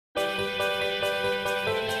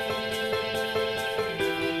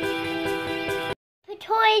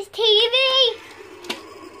Toys TV.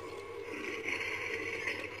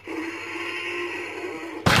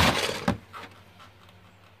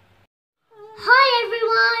 Hi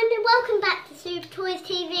everyone, welcome back to Super Toys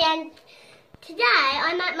TV, and today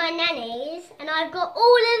I'm at my nanny's and I've got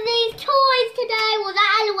all of these toys today. Well,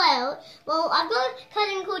 that well, I've got a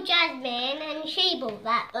cousin called Jasmine and she bought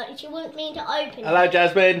that, but she wants me to open it. Hello,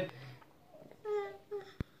 Jasmine.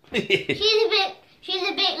 She's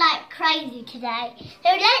a bit like crazy today. So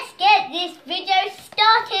let's get this video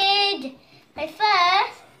started. So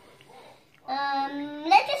first,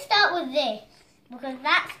 let's just start with this because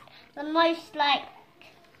that's the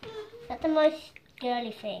most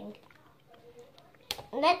girly thing.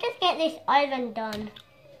 Let's just get this oven done.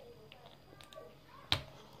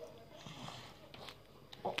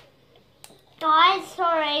 Guys,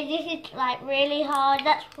 sorry, this is like really hard.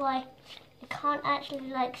 That's why you can't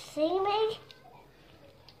actually like see me.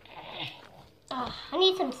 Oh, I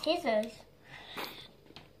need some scissors.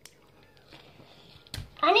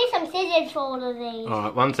 I need some scissors for all of these.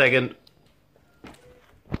 Alright, 1 second.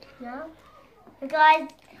 No? So guys,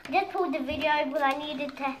 I just pulled the video but I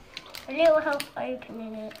needed a little help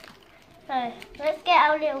opening it. So, let's get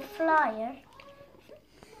our little flyer.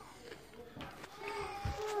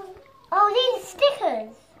 Oh, these are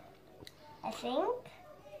stickers, I think.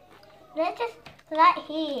 Let's just put that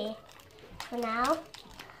here for now.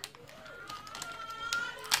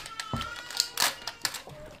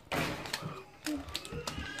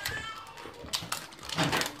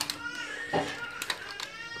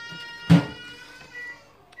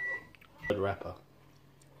 Wrapper.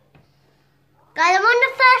 Guys, I'm on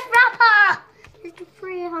the first wrapper! There's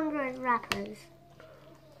 300 wrappers.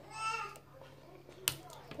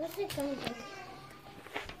 What's it going to do?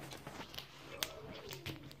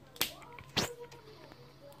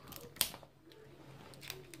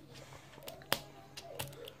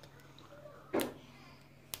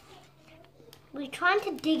 We're trying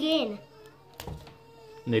to dig in.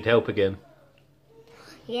 Need help again?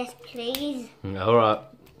 Yes, please. Alright.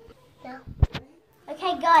 No.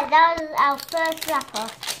 Okay guys, that was our first wrapper.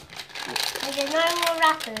 There's no more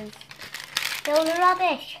wrappers. They're all the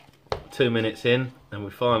rubbish. 2 minutes in and we're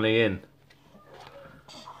finally in.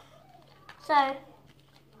 So,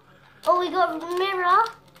 oh, we got a mirror.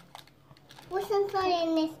 What's inside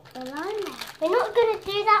in this balloon? We're not going to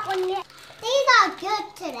do that one yet. These are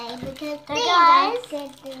good today because these are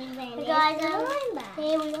good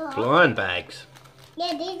here we are. Blind bags.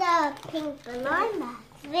 Yeah, these are pink balloon bags.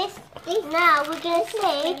 Now we're going to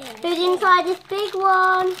see who's inside this big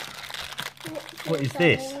one. What is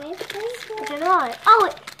this? I don't know. Oh,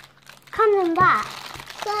 it comes in back.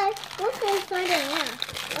 So, what's inside it now?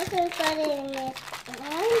 What's inside it in this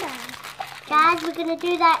balloon bag? Guys, we're going to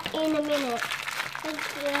do that in a minute.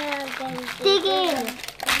 Dig in.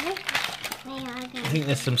 I think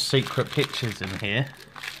there's some secret pictures in here.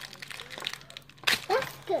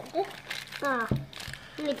 That's good. Ah,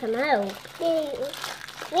 I need some help.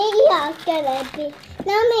 We are gonna be.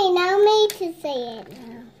 Now me to say it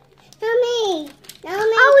now. Now me.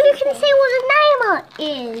 Oh, you can see what the name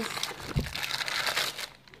is.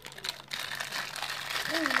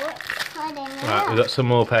 Right, we've got some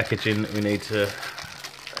more packaging that we need to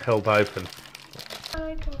help open.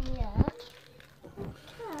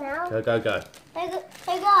 Go.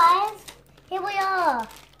 So guys, here we are.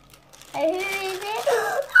 So who is it?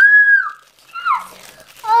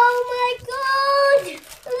 Oh my god!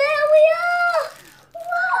 There we are!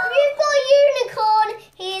 Wow. We've got a unicorn.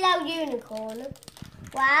 Here's our unicorn.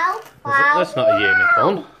 Wow. That's not a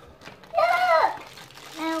unicorn. Look!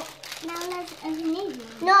 Now let's underneath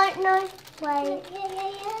it. No. Wait.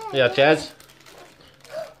 Yeah,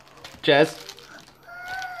 Jazz.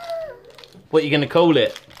 What are you going to call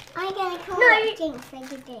it? I'm going to call it Jinx,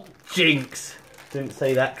 like a Jinx. Jinx. Didn't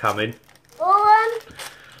see that coming. Or,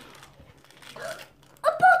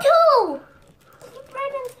 a bottle! The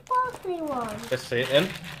red and sparkly one. Let's see it then.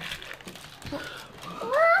 Wow!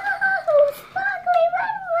 Sparkly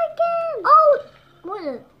red one again! Oh!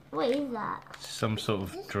 What is that? Some sort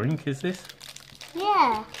of drink, is this?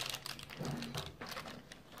 Yeah.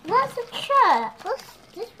 That's a shirt. What's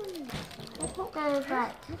this one? Let's not go like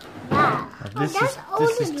that.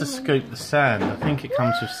 This is to scoop the sand. I think it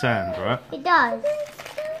comes with sand, right? It does.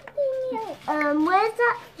 Where's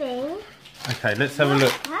that thing? Okay, let's have a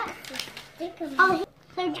look. Oh,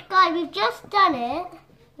 so guys, we've just done it.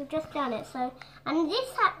 So, and this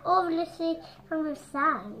obviously comes with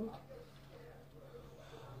sand.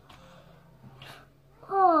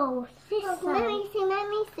 Oh, this sand. Let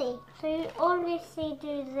me see. So you obviously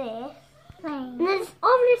do this. And there's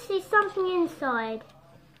obviously something inside.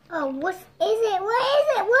 Oh, what is it? What is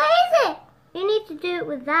it? What is it? You need to do it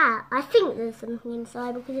with that. I think there's something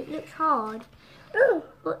inside because it looks hard. Oh,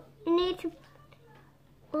 but you need to.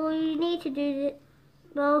 Well, you need to do this.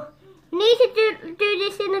 Well, you need to do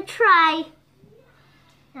this in a tray.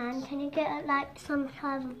 And can you get like some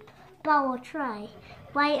kind of bowl or tray?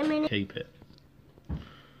 Wait a minute. Keep it.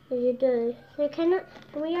 So you do. So can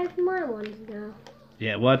we open my ones now?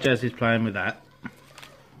 Yeah, while Jazz is playing with that,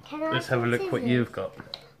 Can I let's have a look what you've got.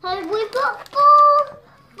 So we've got four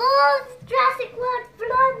Jurassic World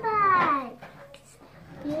blind bags.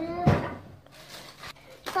 Yeah.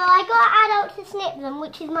 So I got adult to snip them,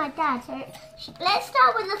 which is my dad. So let's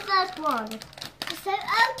start with the first one. So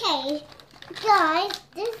okay, guys,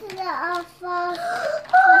 this is our first.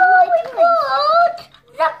 Oh,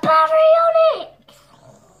 we got the baryonyx.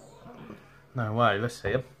 No way, let's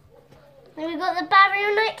see them. And we've got the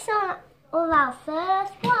baryonyx on our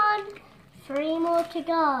first one. 3 more to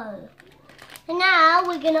go. And now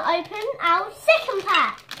we're going to open our second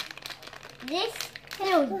pack. This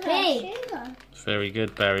feels big. It's very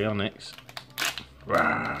good, baryonyx.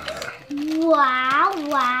 Wow,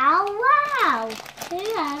 wow, wow.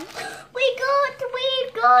 Yeah. We've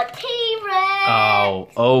got T-Rex. Oh,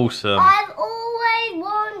 awesome. I've always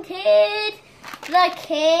wanted the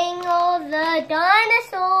king of the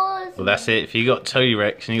dinosaurs. Well, that's it. If you got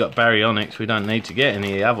T-Rex and you got baryonyx, we don't need to get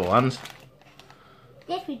any of the other ones.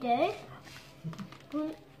 Yes, we do.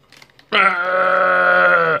 So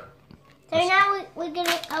That's now we're going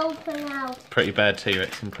to open our pretty bad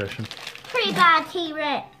T-Rex impression. pretty bad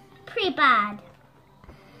T-Rex. Pretty bad.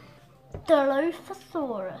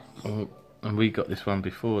 Dilophosaurus. Oh, and we got this one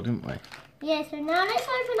before, didn't we? Yeah, so now let's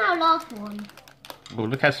open our last one. Well,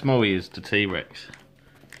 look how small he is to T-Rex.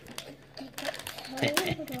 Can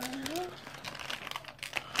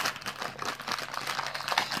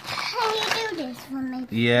you do this for me?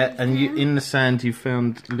 Yeah, and you in the sand you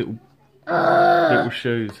found little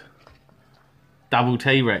shoes. Double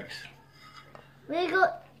T-Rex. We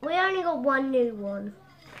only got one new one.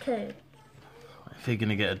 2. If you're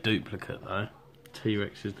gonna get a duplicate though,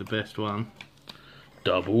 T-Rex is the best one.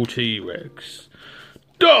 Double T-Rex.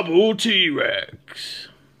 Double T-Rex.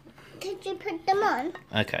 Could you put them on?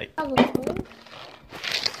 Okay.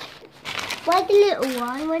 Where's the little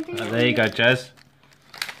one? Where's the There you go, Jazz.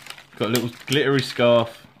 Got a little glittery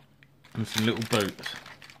scarf and some little boots.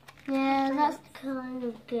 Yeah, that's kind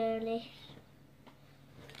of girly.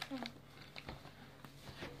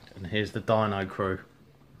 And here's the Dino crew.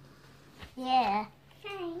 Yeah.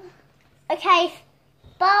 Okay.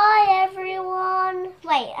 Bye, everyone.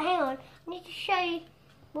 Wait, hang on. I need to show you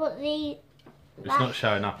what the. It's not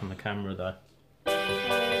showing up on the camera though. Bye.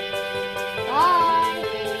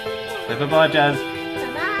 Say bye-bye, Jazz.